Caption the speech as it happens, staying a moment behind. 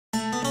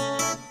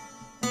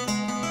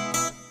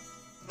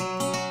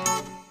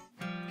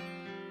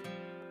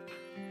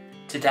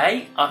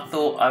Today I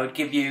thought I would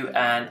give you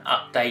an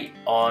update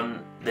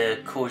on the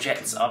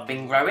courgettes I've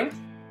been growing.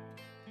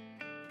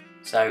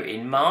 So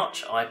in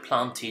March I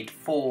planted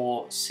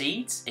 4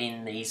 seeds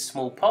in these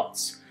small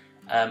pots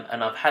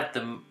and I've had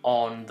them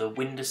on the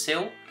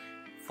windowsill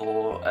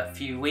for a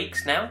few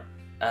weeks now,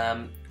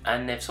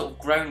 and they've sort of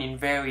grown in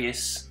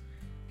various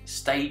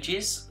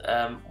stages.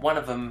 One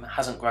of them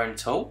hasn't grown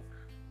at all,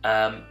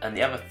 and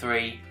the other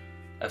 3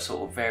 are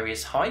sort of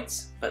various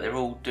heights, but they're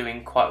all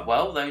doing quite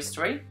well, those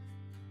 3.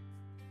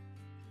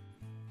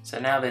 So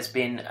now there's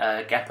been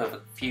a gap of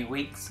a few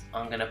weeks,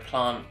 I'm going to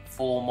plant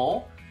 4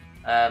 more.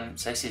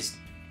 So this is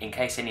in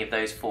case any of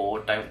those 4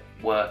 don't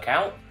work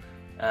out,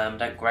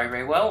 don't grow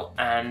very well,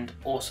 and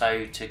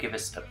also to give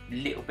us a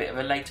little bit of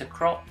a later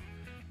crop.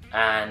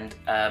 And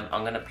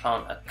I'm going to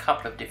plant a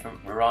couple of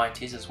different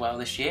varieties as well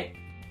this year.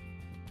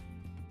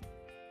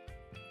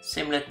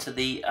 Similar to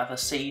the other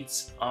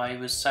seeds I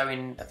was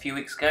sowing a few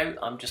weeks ago,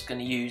 I'm just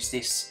going to use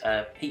this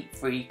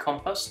peat-free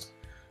compost.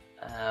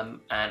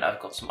 And I've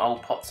got some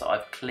old pots that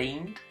I've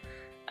cleaned,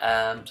 so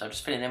I'm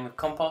just filling them with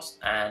compost.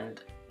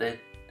 And the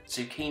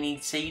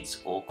zucchini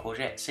seeds or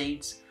courgette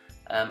seeds,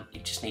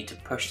 you just need to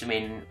push them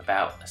in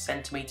about 1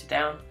 centimetre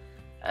down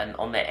and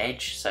on their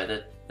edge so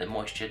that the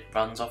moisture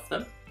runs off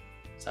them.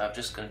 So I'm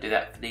just going to do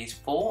that for these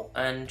 4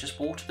 and just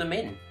water them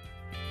in.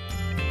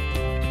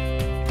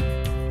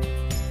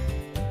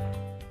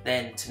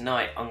 Then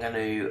tonight I'm going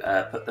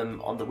to put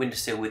them on the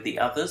windowsill with the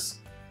others.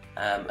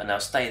 And I'll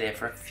stay there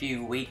for a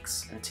few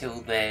weeks until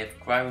they've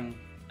grown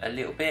a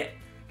little bit,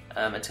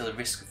 until the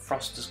risk of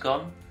frost has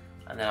gone,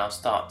 and then I'll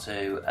start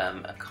to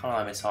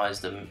acclimatise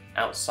them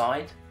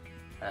outside,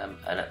 and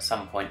at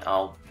some point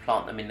I'll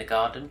plant them in the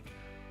garden.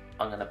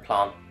 I'm going to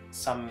plant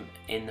some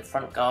in the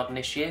front garden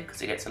this year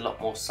because it gets a lot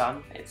more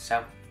sun, it's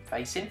south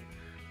facing,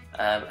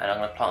 and I'm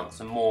going to plant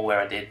some more where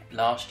I did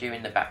last year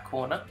in the back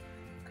corner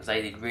because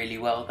they did really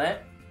well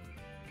there.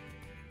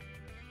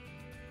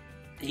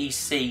 These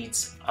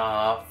seeds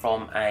are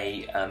from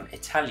a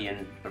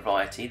Italian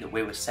variety that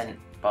we were sent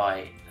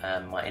by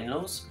my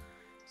in-laws.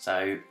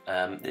 So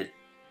the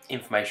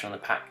information on the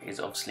pack is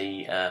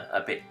obviously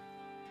a bit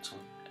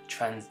sort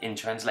of in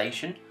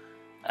translation.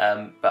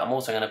 But I'm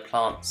also going to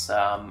plant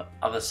some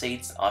other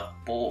seeds I've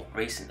bought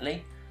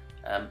recently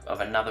of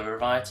another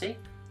variety.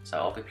 So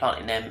I'll be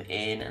planting them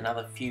in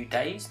another few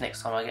days,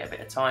 next time I get a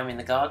bit of time in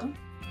the garden.